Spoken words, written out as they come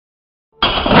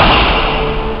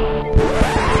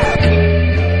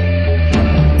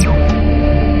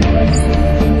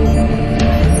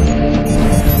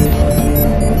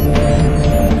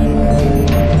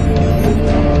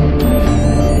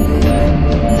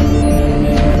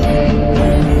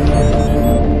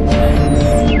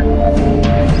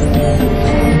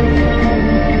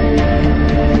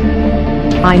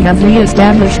I have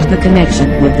re-established the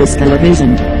connection with the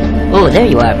Skelevision. Oh, there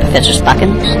you are, Professor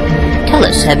Spockins. Tell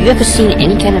us, have you ever seen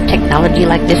any kind of technology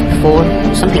like this before?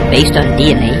 Something based on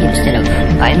DNA instead of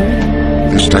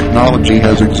binary? This technology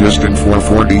has existed for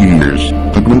 40 years.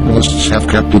 The globalists have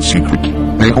kept it secret.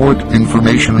 They hoard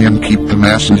information and keep the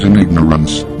masses in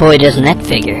ignorance. Boy, doesn't that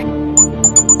figure.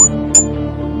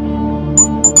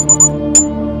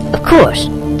 Of course,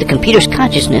 the computer's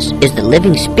consciousness is the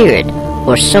living spirit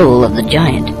or soul of the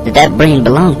giant that brain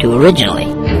belonged to originally.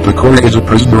 The core is a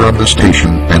prisoner of the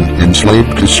station and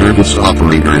enslaved to service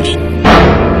operators.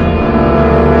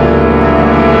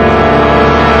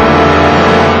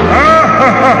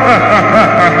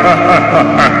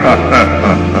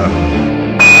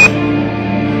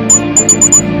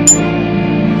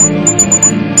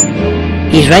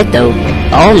 He's right though.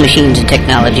 All machines and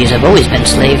technologies have always been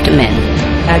slave to men.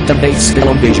 Activate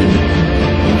Skelevision.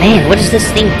 Man, what does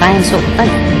this thing find so funny?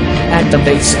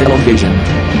 Activate Skelevision.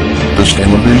 The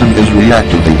Skelevision is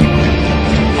reactivating.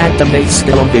 Activate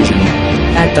Skelevision.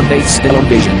 Activate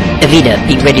Skelevision. Evita,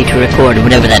 be ready to record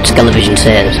whatever that Skelevision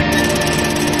says.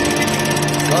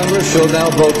 Congress shall now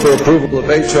vote for approval of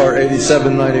H.R.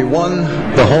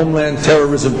 8791, the Homeland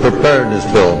Terrorism Preparedness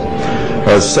Bill.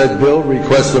 Said bill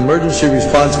requests emergency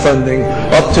response funding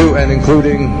up to and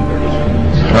including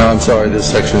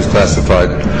this section is classified.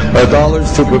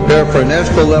 Dollars to prepare for a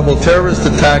national-level terrorist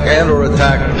attack and/or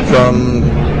attack from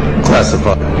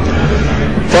classified.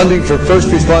 Funding for first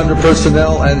responder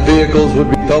personnel and vehicles would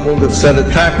be doubled if said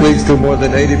attack leads to more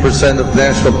than 80% of the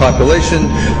national population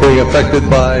being affected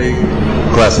by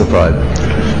classified.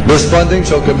 This funding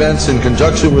shall commence in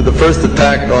conjunction with the first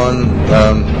attack on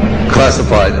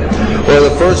classified, or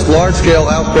the first large-scale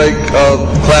outbreak of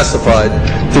classified,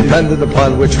 dependent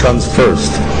upon which comes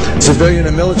first. Civilian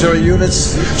and military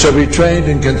units shall be trained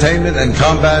in containment and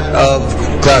combat of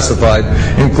classified,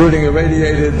 including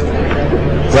irradiated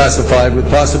classified, with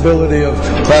possibility of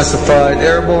classified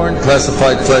airborne,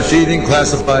 classified flesh-eating,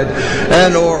 classified,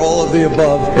 and or all of the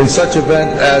above in such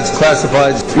event as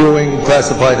classified spewing,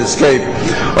 classified escape,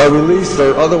 are released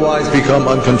or otherwise become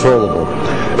uncontrollable.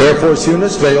 Air Force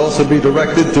units may also be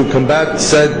directed to combat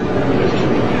said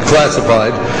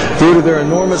classified due to their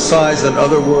enormous size and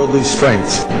otherworldly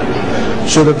strengths.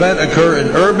 Should event occur in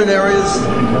urban areas,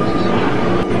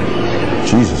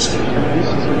 Jesus,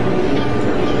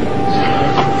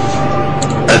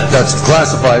 that's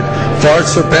classified, far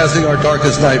surpassing our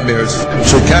darkest nightmares.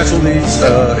 Should casualties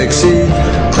exceed,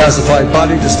 classified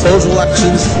body disposal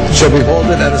actions shall be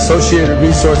halted and associated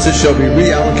resources shall be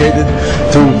reallocated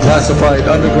to classified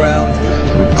underground,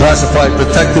 classified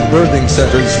protected birthing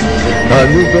centers. A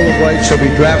new Bill of Rights shall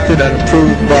be drafted and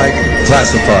approved by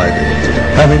classified.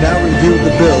 Having now reviewed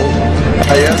the bill,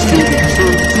 I ask you to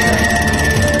approve.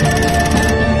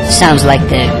 Sounds like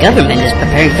the government is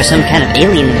preparing for some kind of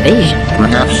alien invasion.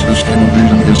 Perhaps the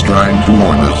Skelevision is trying to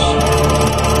warn us.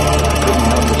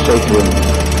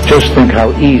 Just think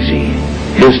how easy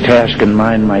his task and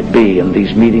mine might be in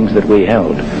these meetings that we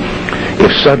held.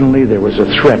 If suddenly there was a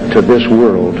threat to this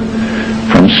world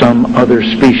from some other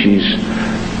species,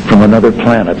 from another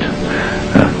planet,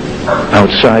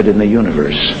 outside in the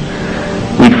universe,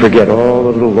 we'd forget all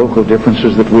the little local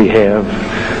differences that we have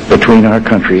between our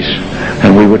countries,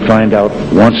 and we would find out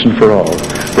once and for all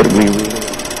that we really...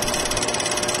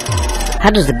 How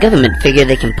does the government figure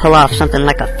they can pull off something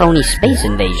like a phony space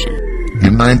invasion?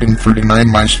 In 1939,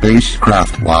 my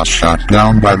spacecraft was shot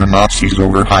down by the Nazis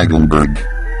over Heidelberg.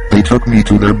 They took me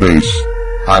to their base.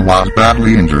 I was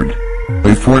badly injured.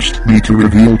 They forced me to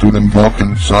reveal to them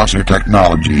Vulcan saucer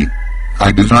technology.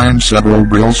 I designed several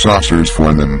Brill saucers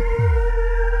for them.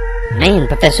 Man,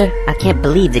 Professor, I can't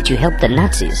believe that you helped the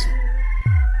Nazis.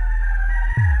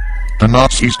 The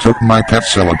Nazis took my pet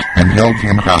Zealot and held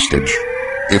him hostage.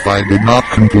 If I did not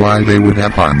comply, they would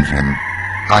have harmed him.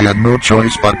 I had no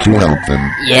choice but to help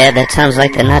them. Yeah, that sounds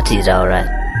like the Nazis, all right.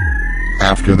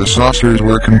 After the saucers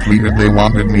were completed, they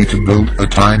wanted me to build a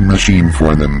time machine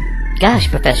for them. Gosh,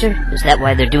 Professor, is that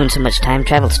why they're doing so much time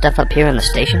travel stuff up here on the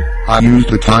station? I used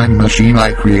the time machine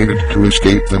I created to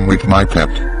escape them with my pet.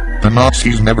 The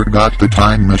Nazis never got the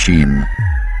time machine.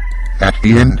 At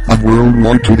the end of World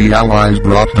War II, the Allies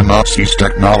brought the Nazis'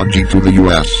 technology to the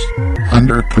U.S.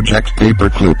 under Project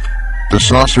Paperclip. The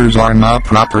saucers are now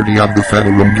property of the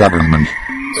federal government.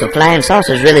 So flying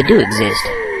saucers really do exist.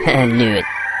 I knew it.